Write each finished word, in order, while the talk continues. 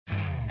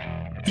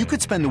You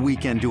could spend the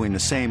weekend doing the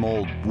same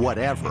old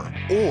whatever,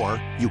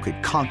 or you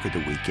could conquer the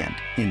weekend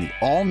in the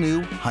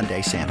all-new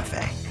Hyundai Santa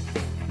Fe.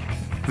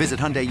 Visit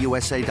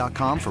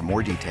HyundaiUSA.com for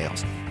more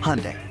details.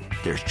 Hyundai,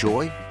 there's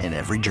joy in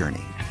every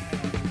journey.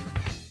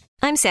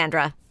 I'm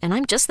Sandra, and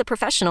I'm just the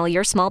professional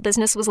your small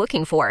business was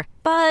looking for.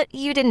 But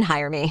you didn't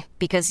hire me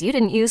because you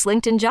didn't use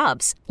LinkedIn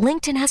Jobs.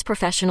 LinkedIn has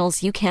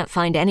professionals you can't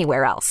find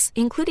anywhere else,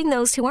 including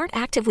those who aren't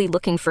actively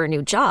looking for a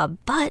new job,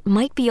 but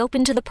might be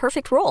open to the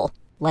perfect role,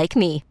 like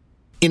me.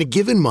 In a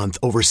given month,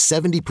 over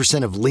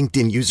 70% of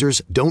LinkedIn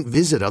users don't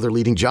visit other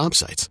leading job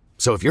sites.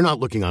 So if you're not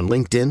looking on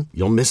LinkedIn,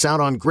 you'll miss out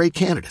on great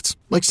candidates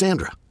like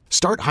Sandra.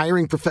 Start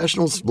hiring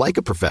professionals like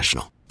a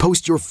professional.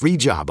 Post your free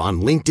job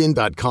on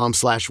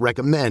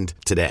linkedin.com/recommend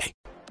today.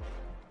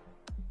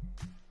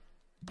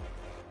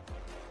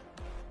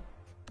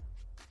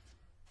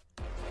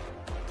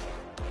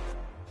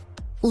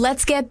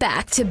 Let's get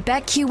back to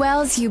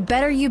BetQL's You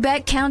Better You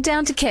Bet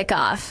Countdown to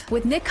Kickoff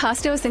with Nick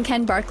Costos and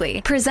Ken Barkley,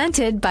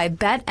 presented by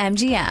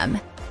BetMGM.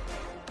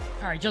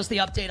 All right, just the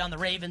update on the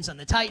Ravens and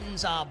the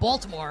Titans.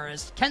 Baltimore,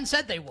 as Ken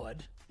said they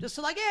would, just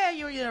like,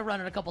 you're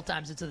running a couple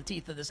times into the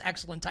teeth of this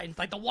excellent Titans.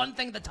 Like, the one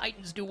thing the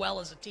Titans do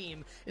well as a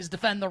team is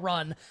defend the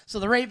run.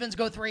 So the Ravens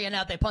go 3 and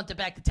out. They punt it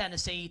back to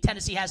Tennessee.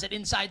 Tennessee has it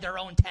inside their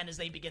own 10 as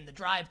they begin the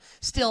drive.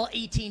 Still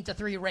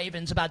 18-3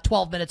 Ravens, about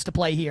 12 minutes to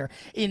play here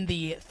in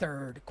the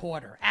third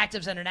quarter.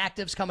 Actives and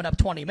inactives coming up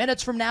 20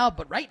 minutes from now.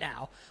 But right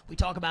now, we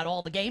talk about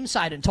all the game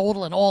side and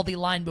total and all the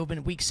line movement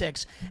in Week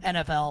 6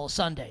 NFL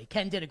Sunday.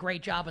 Ken did a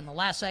great job in the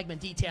last segment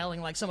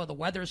detailing like some of the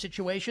weather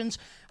situations.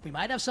 We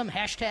might have some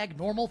hashtag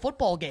normal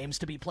football games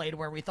to be played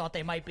where we thought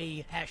they might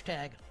be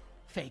hashtag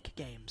fake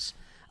games.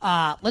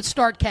 Let's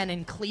start, Ken,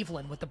 in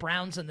Cleveland with the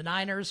Browns and the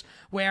Niners,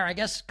 where I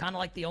guess kind of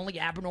like the only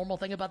abnormal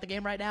thing about the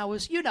game right now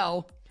is,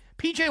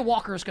 P.J.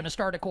 Walker is going to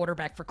start at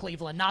quarterback for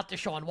Cleveland, not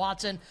Deshaun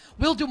Watson.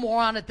 We'll do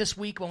more on it this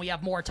week when we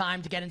have more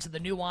time to get into the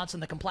nuance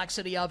and the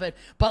complexity of it.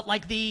 But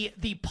like the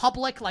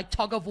public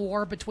tug of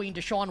war between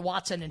Deshaun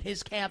Watson and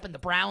his camp and the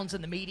Browns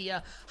and the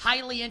media,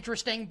 highly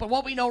interesting. But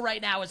what we know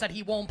right now is that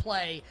he won't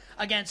play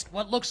against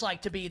what looks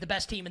like to be the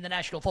best team in the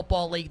National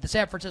Football League, the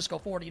San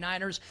Francisco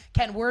 49ers.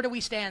 Ken, where do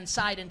we stand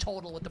side and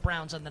total with the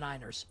Browns and the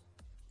Niners?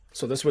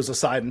 So this was a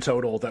side and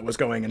total that was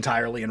going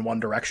entirely in one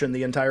direction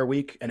the entire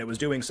week, and it was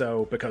doing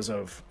so because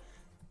of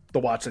the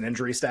Watson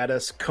injury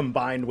status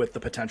combined with the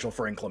potential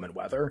for inclement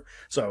weather.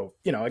 So,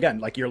 again,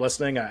 like you're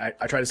listening, I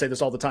try to say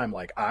this all the time.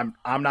 Like, I'm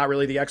not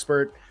really the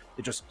expert.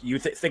 It just,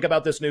 think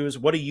about this news.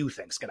 What do you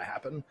think's going to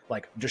happen?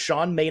 Like,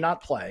 Deshaun may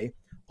not play.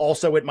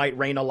 Also, it might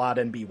rain a lot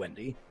and be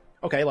windy.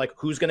 Okay, like,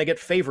 who's going to get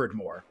favored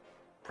more?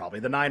 Probably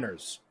the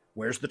Niners.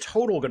 Where's the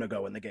total going to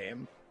go in the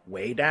game?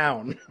 Way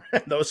down.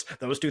 Those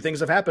two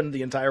things have happened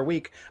the entire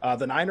week.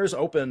 The Niners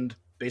opened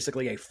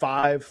basically a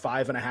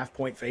 5.5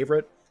 point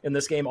favorite in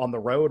this game on the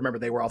road. Remember,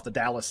 they were off the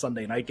Dallas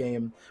Sunday night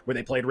game where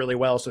they played really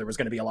well, so there was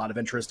going to be a lot of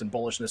interest and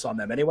bullishness on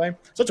them anyway.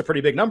 So it's a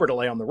pretty big number to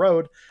lay on the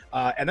road.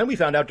 And then we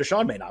found out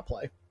Deshaun may not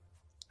play.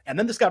 And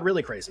then this got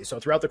really crazy. So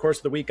throughout the course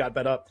of the week, got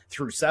bet up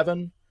through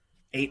 7,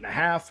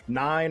 8.5,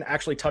 9,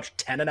 actually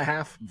touched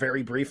 10.5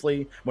 very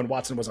briefly when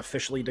Watson was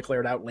officially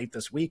declared out late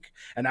this week.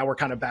 And now we're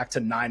kind of back to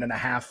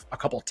 9.5, a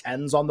couple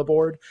 10s on the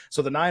board.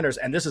 So the Niners,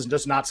 and this is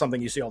just not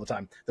something you see all the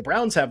time. The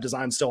Browns have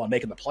designs still on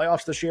making the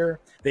playoffs this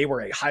year. They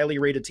were a highly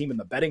rated team in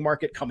the betting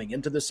market coming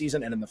into the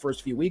season and in the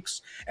first few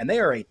weeks. And they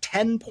are a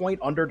 10-point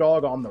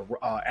underdog on the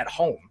at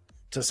home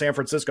to San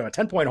Francisco, a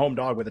 10-point home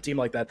dog with a team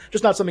like that.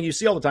 Just not something you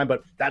see all the time,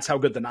 but that's how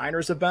good the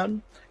Niners have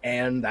been.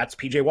 And that's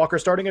P.J. Walker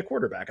starting at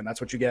quarterback, and that's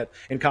what you get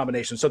in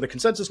combination. So the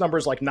consensus number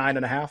is like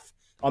 9.5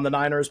 on the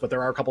Niners, but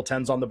there are a couple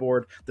 10s on the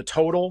board. The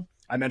total,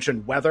 I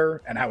mentioned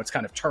weather and how it's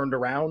kind of turned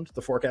around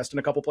the forecast in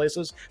a couple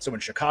places. So in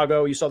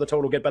Chicago, you saw the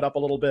total get bet up a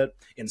little bit.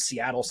 In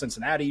Seattle,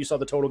 Cincinnati, you saw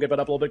the total get bet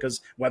up a little bit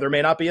because weather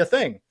may not be a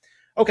thing.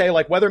 Okay,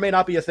 like weather may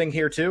not be a thing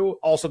here too.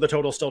 Also, the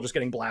total's still just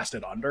getting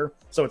blasted under.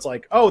 So it's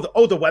like,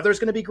 the weather's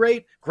going to be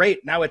great.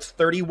 Great. Now it's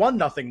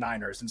 31-0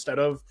 Niners instead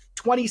of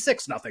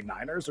 26-0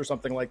 Niners or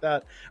something like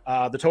that.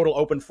 The total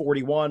opened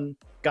 41,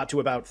 got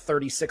to about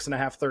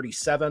 36.5,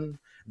 37.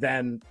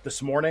 Then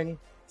this morning,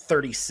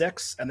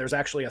 36, and there's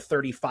actually a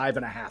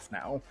 35.5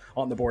 now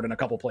on the board in a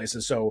couple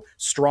places. So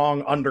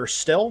strong under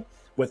still,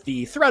 with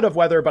the threat of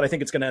weather, but I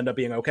think it's going to end up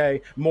being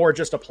okay. More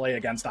just a play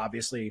against,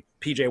 obviously,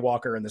 P.J.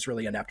 Walker and this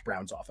really inept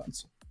Browns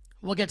offense.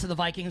 We'll get to the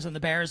Vikings and the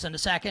Bears in a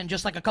second.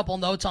 Just like a couple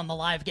notes on the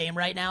live game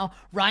right now.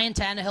 Ryan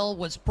Tannehill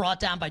was brought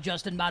down by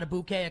Justin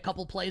Matabuke a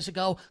couple plays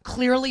ago,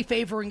 clearly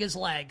favoring his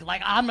leg.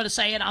 Like, I'm going to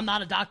say it, I'm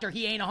not a doctor.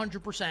 He ain't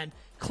 100%.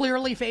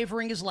 Clearly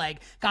favoring his leg.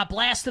 Got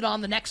blasted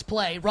on the next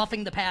play,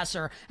 roughing the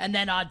passer, and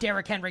then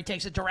Derrick Henry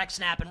takes a direct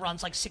snap and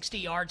runs like 60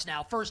 yards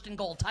now. 1st and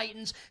goal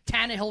Titans.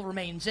 Tannehill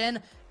remains in.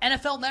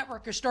 NFL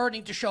Network is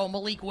starting to show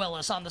Malik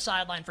Willis on the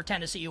sideline for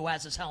Tennessee who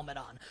has his helmet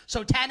on.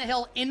 So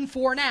Tannehill in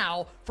for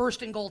now.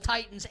 1st and goal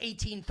Titans,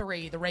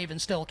 18-3. The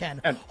Ravens still can.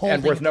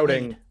 And worth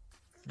noting,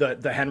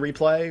 the Henry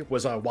play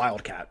was a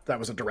wildcat. That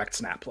was a direct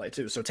snap play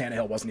too. So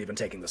Tannehill wasn't even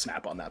taking the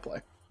snap on that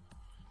play.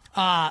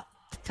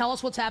 Tell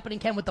us what's happening,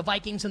 Ken, with the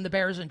Vikings and the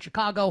Bears in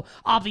Chicago.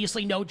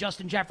 Obviously, no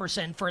Justin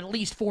Jefferson for at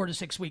least 4 to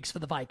 6 weeks for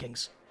the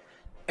Vikings.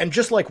 And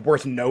just like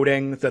worth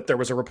noting that there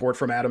was a report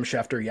from Adam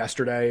Schefter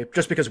yesterday,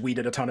 just because we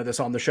did a ton of this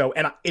on the show,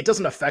 and it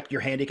doesn't affect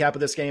your handicap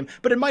of this game,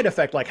 but it might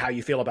affect like how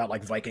you feel about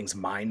like Vikings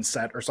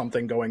mindset or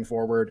something going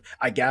forward.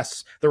 I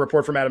guess the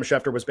report from Adam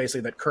Schefter was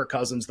basically that Kirk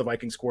Cousins, the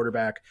Vikings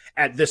quarterback,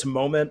 at this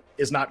moment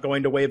is not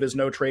going to waive his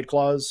no trade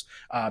clause.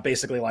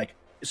 Basically like,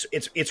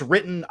 it's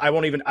written. I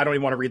don't even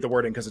want to read the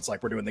wording because it's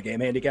like we're doing the game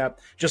handicap.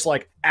 Just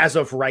like as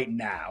of right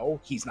now,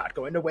 he's not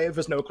going to waive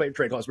his no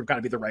trade clause. Would kind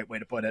of be the right way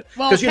to put it.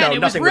 Well, because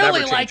it was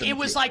really like it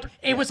was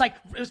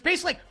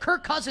basically like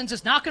Kirk Cousins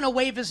is not going to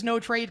waive his no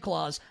trade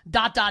clause. ...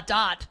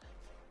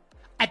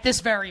 At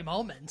this very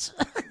moment.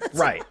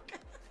 Right.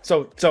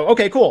 So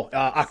okay, cool.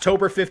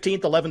 October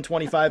 15th,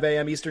 11:25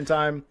 a.m. Eastern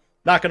time.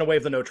 Not going to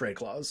waive the no trade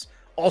clause.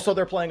 Also,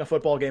 they're playing a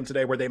football game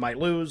today where they might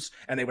lose,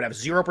 and they would have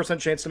 0%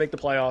 chance to make the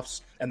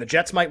playoffs, and the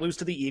Jets might lose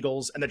to the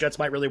Eagles, and the Jets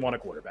might really want a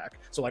quarterback.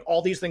 So, like,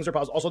 all these things are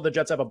possible. Also, the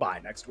Jets have a bye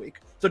next week.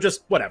 So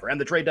just whatever. And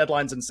the trade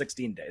deadline's in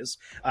 16 days.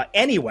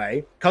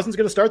 Anyway, Cousins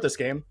going to start this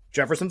game.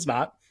 Jefferson's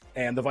not.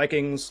 And the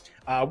Vikings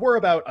were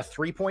about a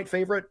 3-point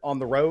favorite on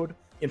the road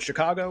in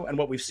Chicago. And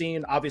what we've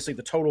seen, obviously,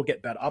 the total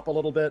get bet up a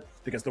little bit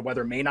because the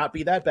weather may not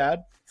be that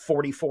bad.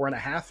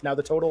 44.5 now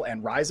the total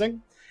and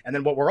rising. And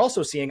then what we're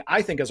also seeing,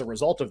 I think, as a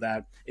result of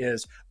that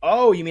is,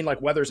 oh, you mean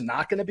like weather's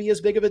not going to be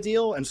as big of a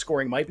deal and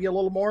scoring might be a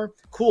little more?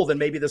 Cool, then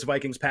maybe this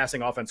Vikings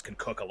passing offense can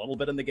cook a little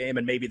bit in the game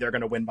and maybe they're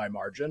going to win by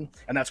margin.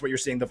 And that's what you're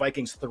seeing. The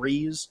Vikings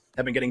threes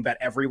have been getting bet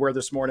everywhere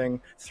this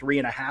morning.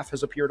 3.5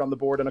 has appeared on the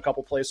board in a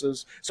couple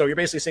places. So you're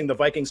basically seeing the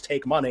Vikings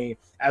take money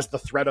as the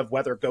threat of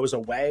weather goes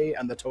away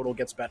and the total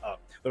gets bet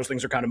up. Those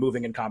things are kind of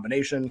moving in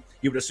combination.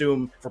 You would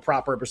assume for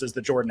prop purposes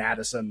that Jordan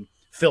Addison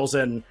fills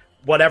in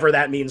whatever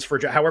that means for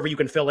however you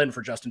can fill in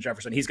for Justin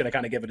Jefferson. He's going to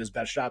kind of give it his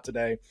best shot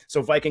today.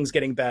 So Vikings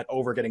getting bet a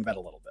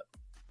little bit.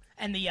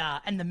 And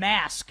the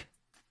mask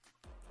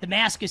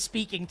is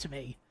speaking to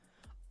me.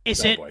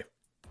 Is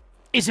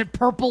it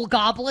Purple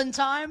Goblin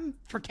time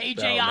for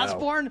KJ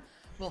Osborne? No.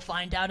 We'll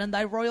find out in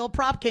the Royal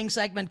Prop King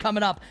segment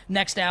coming up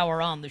next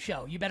hour on the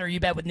show. You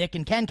Bet with Nick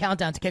and Ken.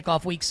 Countdown to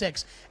kickoff Week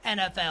 6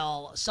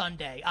 NFL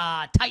Sunday.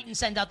 Titans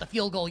send out the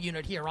field goal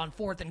unit here on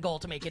 4th and goal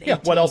to make it 18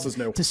 what else is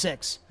new? to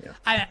 6. Yeah.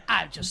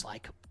 I just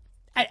like...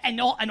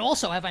 And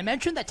also, have I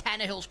mentioned that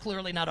Tannehill's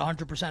clearly not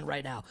 100%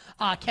 right now?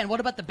 Ken, what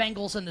about the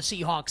Bengals and the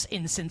Seahawks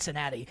in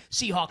Cincinnati?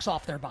 Seahawks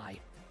off their bye.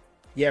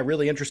 Yeah,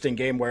 really interesting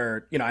game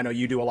where, I know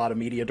you do a lot of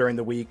media during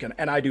the week,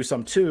 and I do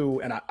some too,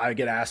 and I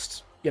get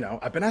asked...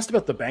 I've been asked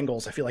about the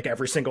Bengals, I feel like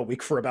every single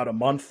week for about a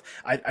month.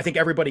 I think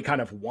everybody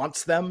kind of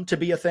wants them to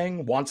be a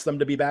thing, wants them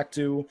to be back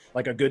to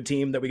like a good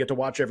team that we get to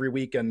watch every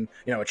week and,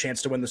 a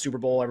chance to win the Super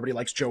Bowl. Everybody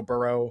likes Joe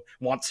Burrow,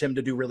 wants him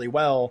to do really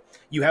well.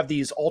 You have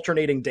these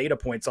alternating data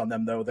points on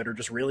them, though, that are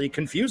just really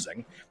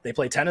confusing. They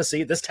play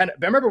Tennessee.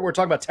 Remember, we're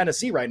talking about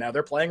Tennessee right now.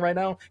 They're playing right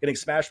now, getting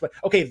smashed. But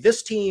okay,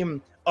 this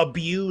team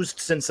abused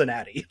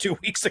Cincinnati 2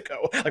 weeks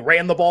ago, like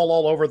ran the ball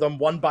all over them,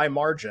 won by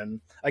margin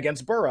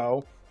against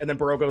Burrow. And then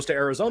Burrow goes to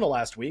Arizona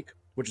last week,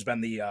 which has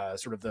been the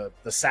sort of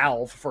the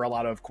salve for a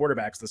lot of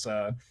quarterbacks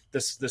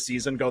this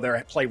season. Go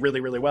there, play really,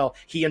 really well.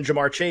 He and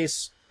Jamar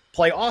Chase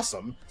play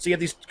awesome. So you have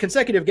these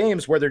consecutive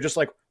games where they're just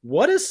like,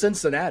 what is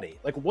Cincinnati?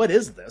 Like, what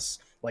is this?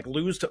 Like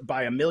lose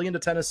by 1 million to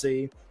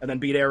Tennessee and then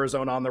beat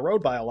Arizona on the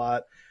road by a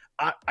lot.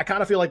 I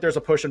kind of feel like there's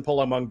a push and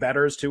pull among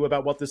bettors too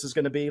about what this is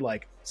going to be.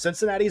 Like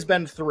Cincinnati's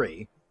been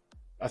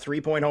a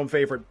 3-point home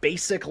favorite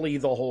basically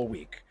the whole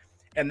week.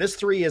 And this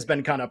 3 has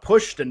been kind of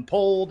pushed and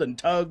pulled and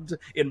tugged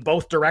in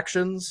both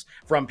directions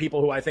from people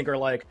who I think are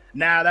like,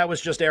 nah, that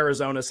was just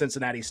Arizona.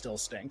 Cincinnati still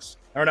stinks.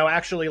 Or no,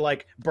 actually,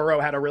 like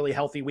Burrow had a really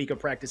healthy week of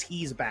practice.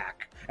 He's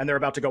back and they're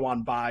about to go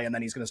on bye and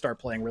then he's going to start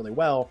playing really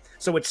well.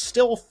 So it's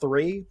still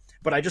 3,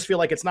 but I just feel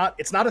like it's not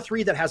a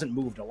 3 that hasn't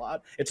moved a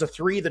lot. It's a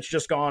 3 that's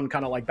just gone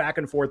kind of like back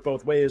and forth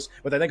both ways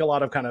with I think a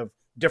lot of kind of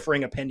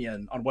differing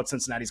opinion on what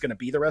Cincinnati's going to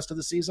be the rest of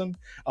the season.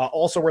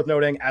 Also worth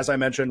noting, as I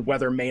mentioned,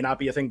 weather may not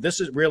be a thing.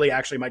 This is really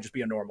actually might just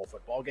be a normal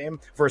football game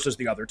versus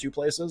the other 2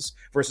 places,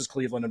 versus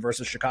Cleveland and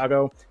versus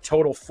Chicago.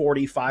 Total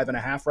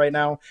 45.5 right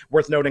now.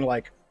 Worth noting,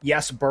 like,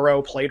 yes,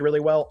 Burrow played really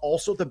well.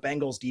 Also, the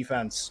Bengals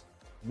defense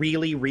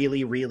really,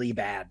 really, really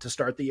bad to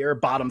start the year.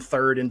 Bottom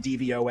 3rd in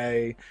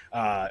DVOA,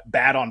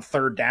 bad on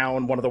 3rd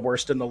down, one of the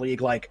worst in the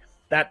league. Like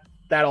that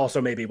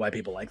also may be why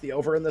people like the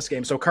over in this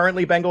game. So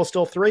currently Bengals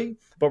still 3,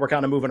 but we're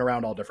kind of moving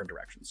around all different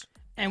directions.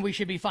 And we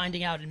should be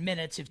finding out in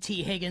minutes if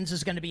T. Higgins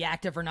is going to be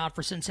active or not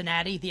for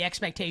Cincinnati. The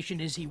expectation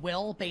is he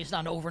will, based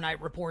on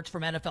overnight reports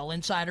from NFL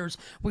insiders.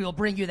 We will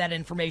bring you that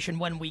information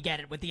when we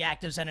get it with the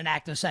actives and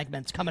inactive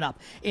segments coming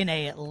up in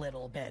a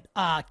little bit.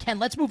 Ken,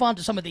 let's move on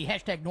to some of the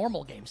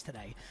 #normal games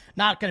today.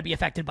 Not going to be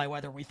affected by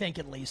weather, we think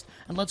at least.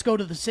 And let's go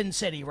to the Sin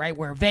City, right,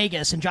 where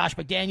Vegas and Josh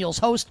McDaniels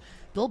host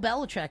Bill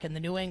Belichick and the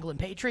New England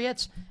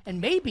Patriots.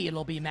 And maybe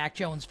it'll be Mac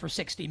Jones for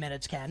 60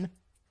 minutes, Ken.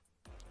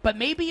 But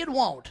maybe it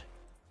won't.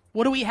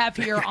 What do we have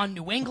here on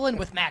New England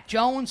with Mac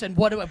Jones, and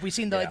what have we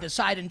seen the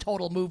side and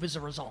total move as a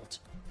result?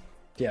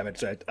 Yeah,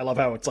 I love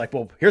how it's like,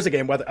 well, here's a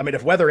game.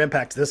 If weather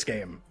impacts this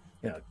game,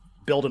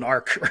 build an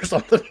arc or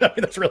something. I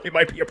mean, that's really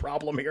might be a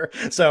problem here.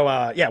 So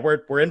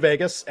we're in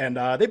Vegas, and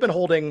they've been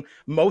holding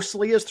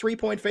mostly as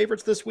 3-point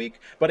favorites this week.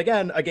 But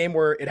again, a game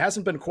where it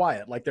hasn't been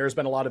quiet. Like, there's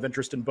been a lot of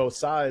interest in both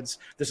sides.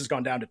 This has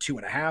gone down to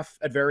 2.5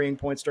 at varying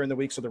points during the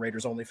week. So the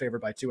Raiders only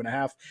favored by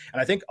 2.5.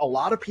 And I think a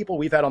lot of people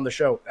we've had on the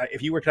show,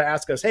 if you were to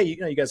ask us, hey,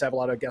 you guys have a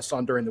lot of guests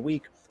on during the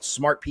week,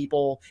 smart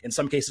people, in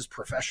some cases,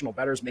 professional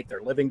bettors make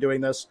their living doing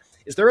this.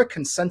 Is there a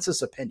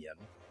consensus opinion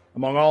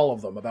among all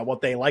of them about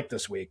what they like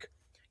this week?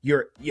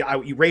 You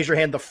raise your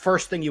hand. The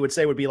first thing you would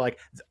say would be like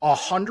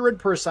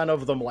 100%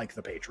 of them like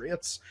the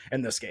Patriots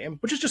in this game,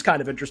 which is just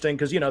kind of interesting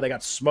because, they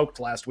got smoked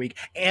last week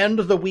and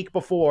the week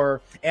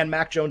before, and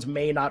Mac Jones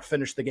may not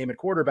finish the game at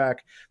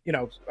quarterback.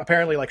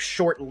 Apparently like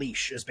short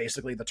leash is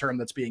basically the term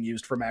that's being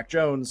used for Mac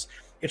Jones.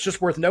 It's just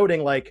worth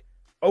noting, like,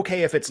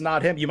 okay, if it's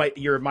not him,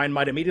 your mind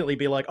might immediately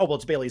be like, oh, well,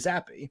 it's Bailey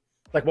Zappi.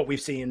 Like what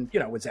we've seen,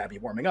 with Zappi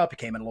warming up. He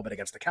came in a little bit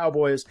against the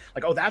Cowboys.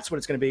 Like, oh, that's what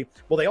it's going to be.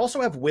 Well, they also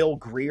have Will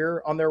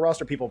Grier on their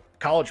roster.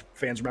 College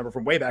fans remember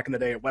from way back in the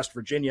day at West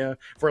Virginia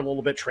for a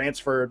little bit,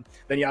 transferred.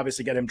 Then you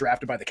obviously get him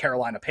drafted by the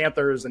Carolina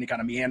Panthers, and he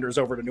kind of meanders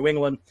over to New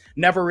England.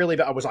 Never really,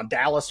 I was on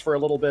Dallas for a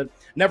little bit.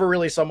 Never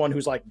really someone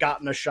who's like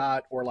gotten a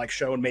shot or like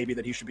shown maybe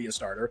that he should be a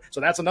starter. So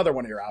that's another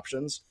one of your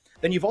options.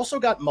 Then you've also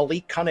got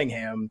Malik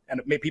Cunningham,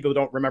 and maybe people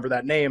don't remember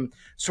that name,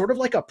 sort of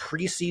like a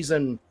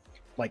preseason,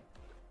 like,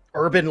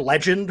 urban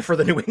legend for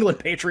the New England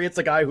Patriots,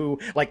 a guy who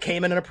like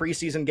came in a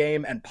preseason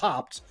game and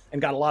popped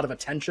and got a lot of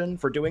attention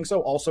for doing so.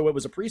 Also, it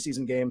was a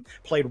preseason game,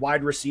 played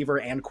wide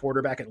receiver and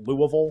quarterback at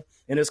Louisville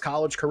in his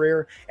college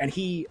career. And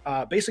he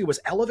basically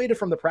was elevated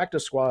from the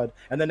practice squad.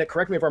 And then,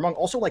 correct me if I'm wrong,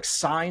 also like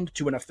signed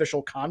to an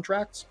official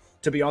contract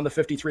to be on the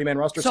 53-man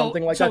roster,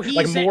 something like that.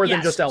 Like more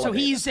than just elevated.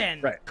 So he's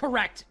in. Right.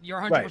 Correct. You're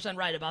 100%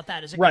 right about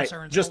that as it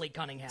concerns Malik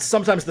Cunningham.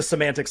 Sometimes the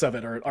semantics of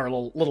it are a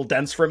little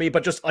dense for me,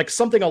 but just like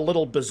something a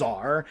little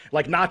bizarre.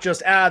 Like not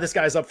just, this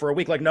guy's up for a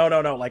week. Like, no.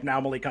 Like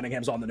now Malik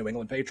Cunningham's on the New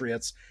England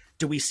Patriots.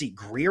 Do we see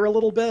Grier a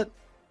little bit?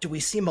 Do we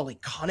see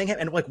Malik Cunningham?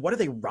 And like, what are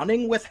they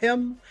running with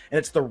him? And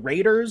it's the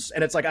Raiders.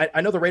 And it's like,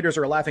 I know the Raiders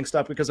are a laughing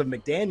stock because of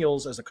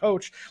McDaniels as a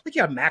coach. Like,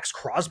 you have Max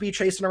Crosby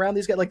chasing around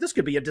these guys. Like, this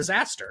could be a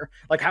disaster.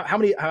 Like,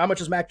 how much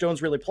is Mac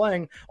Jones really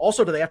playing?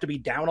 Also, do they have to be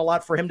down a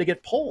lot for him to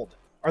get pulled?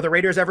 Are the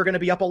Raiders ever going to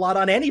be up a lot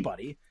on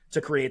anybody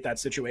to create that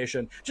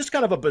situation? Just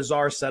kind of a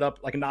bizarre setup,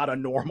 like not a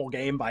normal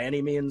game by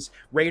any means.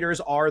 Raiders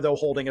are, though,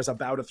 holding as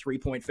about a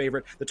 3-point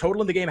favorite. The total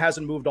in the game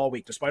hasn't moved all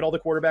week. Despite all the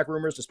quarterback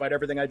rumors, despite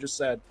everything I just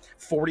said,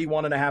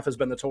 41.5 has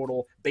been the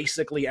total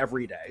basically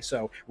every day.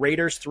 So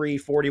Raiders 3,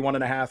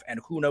 41.5,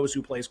 and who knows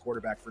who plays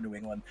quarterback for New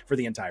England for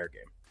the entire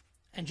game.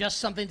 And just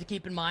something to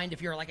keep in mind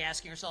if you're like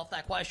asking yourself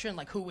that question,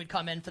 like who would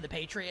come in for the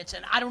Patriots?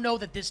 And I don't know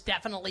that this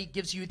definitely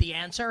gives you the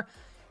answer.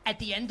 At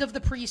the end of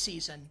the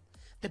preseason,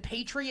 the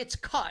Patriots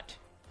cut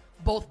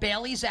both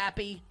Bailey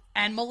Zappi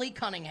and Malik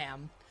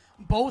Cunningham.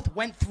 Both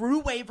went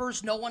through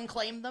waivers. No one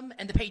claimed them,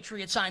 and the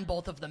Patriots signed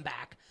both of them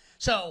back.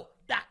 So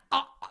that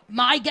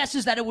my guess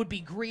is that it would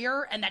be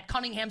Grier, and that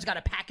Cunningham's got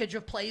a package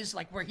of plays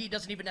like where he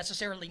doesn't even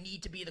necessarily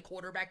need to be the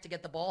quarterback to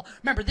get the ball.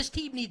 Remember, this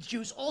team needs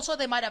juice. Also,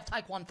 they might have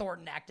Tyquan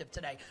Thornton active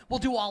today. We'll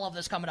do all of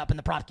this coming up in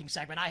the Prop King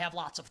segment. I have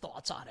lots of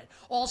thoughts on it.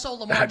 Also,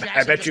 Lamar Jackson.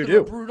 I bet you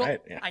do.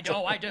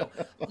 I do.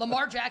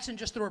 Lamar Jackson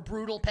just threw a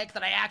brutal pick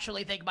that I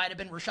actually think might have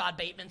been Rashad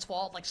Bateman's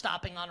fault, like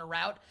stopping on a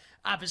route.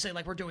 Obviously,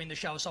 like, we're doing the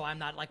show, so I'm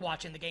not like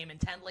watching the game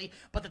intently.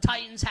 But the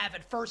Titans have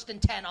it 1st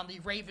and 10 on the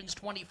Ravens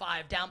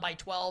 25, down by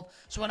 12.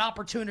 So an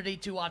opportunity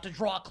to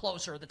draw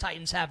closer. The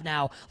Titans have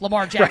now.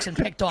 Lamar Jackson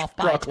picked off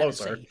by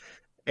Tennessee.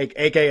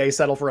 AKA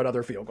settle for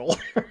another field goal.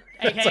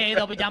 AKA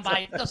they'll be down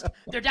by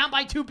they're down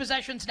by 2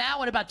 possessions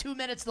now. In about 2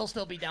 minutes, they'll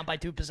still be down by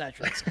 2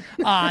 possessions.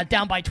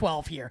 Down by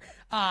 12 here.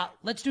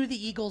 Let's do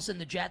the Eagles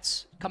and the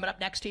Jets coming up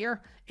next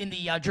here in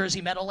the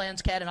Jersey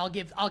Meadowlands, Cat, and I'll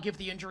give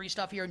the injury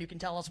stuff here, and you can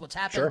tell us what's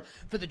happened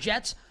for the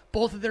Jets.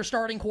 Both of their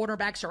starting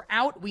quarterbacks are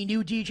out. We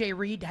knew DJ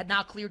Reed had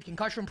not cleared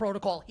concussion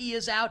protocol. He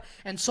is out.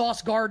 And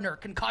Sauce Gardner,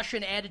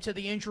 concussion added to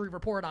the injury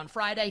report on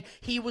Friday.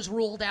 He was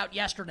ruled out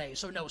yesterday.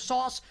 So no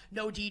Sauce,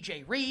 no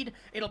DJ Reed.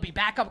 It'll be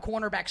backup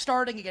cornerback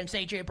starting against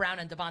A.J. Brown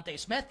and Devontae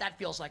Smith. That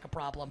feels like a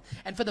problem.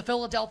 And for the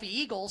Philadelphia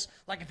Eagles,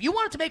 like, if you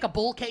wanted to make a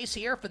bull case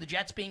here for the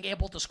Jets being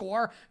able to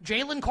score,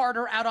 Jalen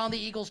Carter out on the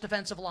Eagles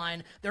defensive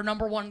line. Their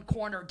number one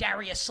corner,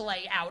 Darius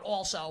Slay, out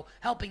also,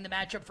 helping the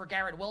matchup for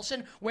Garrett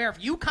Wilson, where if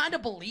you kind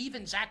of believe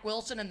in Zach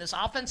Wilson and this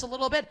offense a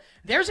little bit,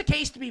 there's a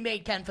case to be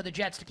made, Ken, for the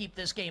Jets to keep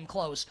this game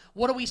close.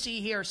 What do we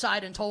see here,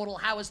 side and total?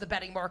 How has the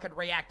betting market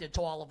reacted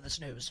to all of this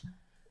news?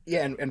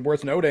 Yeah, and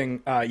worth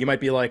noting, you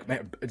might be like,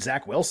 man,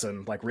 Zach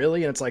Wilson, like,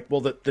 really? And it's like,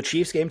 well, the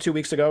Chiefs game 2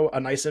 weeks ago,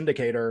 a nice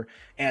indicator,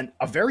 and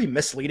a very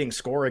misleading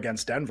score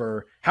against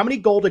Denver. How many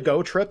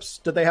goal-to-go trips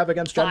did they have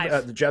against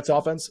the Jets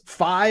offense?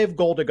 5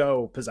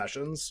 goal-to-go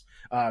possessions.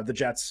 The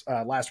Jets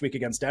last week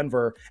against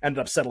Denver ended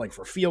up settling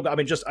for field goal. I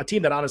mean, just a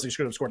team that honestly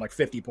should have scored like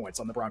 50 points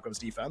on the Broncos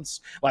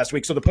defense last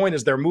week. So the point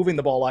is they're moving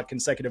the ball a lot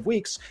consecutive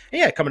weeks. And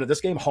yeah, coming to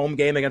this game, home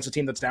game against a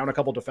team that's down a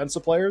couple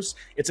defensive players,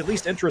 it's at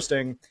least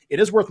interesting.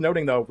 It is worth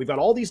noting, though, we've got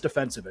all these these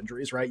defensive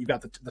injuries, right? You've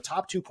got the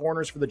top two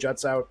corners for the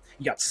Jets out.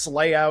 You got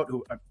Slay out,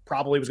 who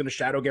probably was going to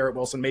shadow Garrett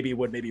Wilson. Maybe he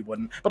would, maybe he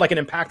wouldn't. But like an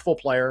impactful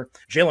player.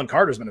 Jalen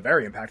Carter's been a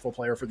very impactful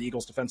player for the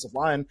Eagles defensive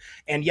line.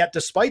 And yet,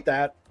 despite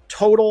that,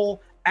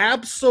 total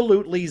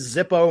absolutely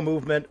Zippo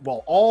movement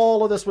while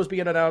all of this was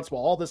being announced,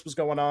 while all this was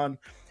going on.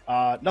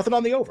 Nothing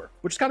on the over,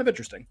 which is kind of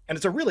interesting. And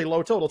it's a really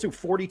low total too,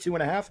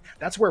 42.5.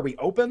 That's where we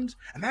opened.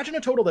 Imagine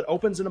a total that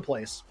opens in a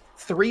place.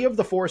 3 of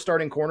the 4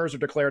 starting corners are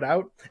declared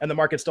out, and the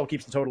market still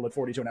keeps the total at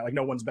 42.5. Like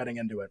no one's betting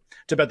into it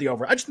to bet the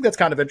over. I just think that's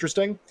kind of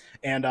interesting,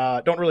 and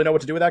don't really know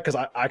what to do with that because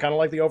I kind of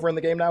like the over in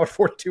the game now at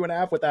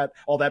 42.5 with that,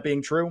 all that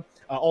being true.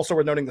 Also,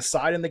 we're noting the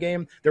side in the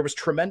game. There was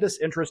tremendous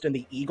interest in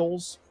the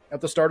Eagles at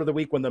the start of the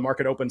week when the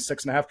market opened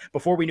 6.5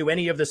 before we knew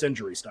any of this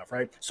injury stuff,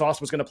 right? Sauce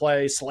was going to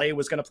play, Slay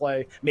was going to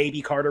play,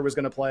 maybe Carter was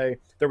going to play.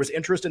 There was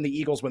interest in the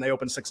Eagles when they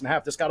opened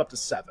 6.5. This got up to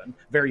 7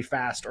 very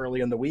fast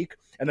early in the week.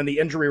 And then the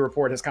injury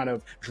report has kind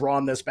of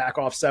drawn this back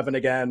off 7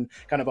 again,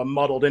 kind of a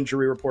muddled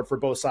injury report for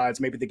both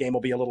sides. Maybe the game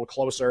will be a little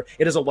closer.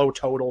 It is a low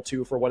total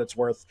too for what it's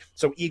worth.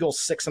 So Eagles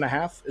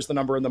 6.5 is the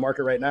number in the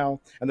market right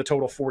now, and the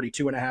total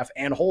 42.5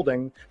 and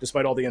holding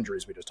despite all the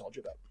injuries we just told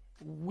you about.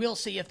 We'll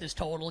see if this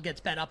total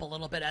gets bet up a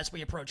little bit as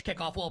we approach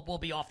kickoff. We'll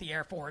be off the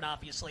air for it,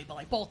 obviously, but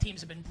like both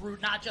teams have been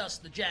brutal. Not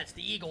just the Jets,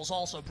 the Eagles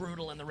also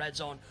brutal in the red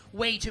zone.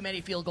 Way too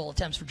many field goal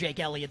attempts for Jake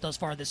Elliott thus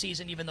far this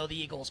season, even though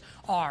the Eagles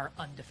are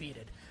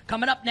undefeated.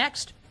 Coming up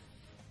next,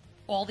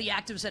 all the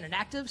actives and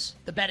inactives,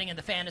 the betting and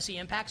the fantasy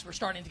impacts. We're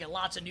starting to get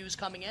lots of news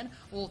coming in.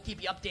 We'll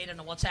keep you updated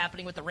on what's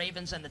happening with the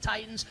Ravens and the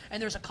Titans.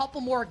 And there's a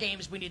couple more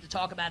games we need to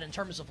talk about in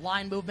terms of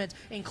line movement,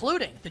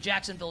 including the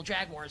Jacksonville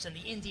Jaguars and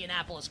the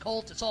Indianapolis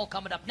Colts. It's all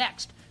coming up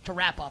next to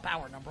wrap up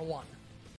hour number 1.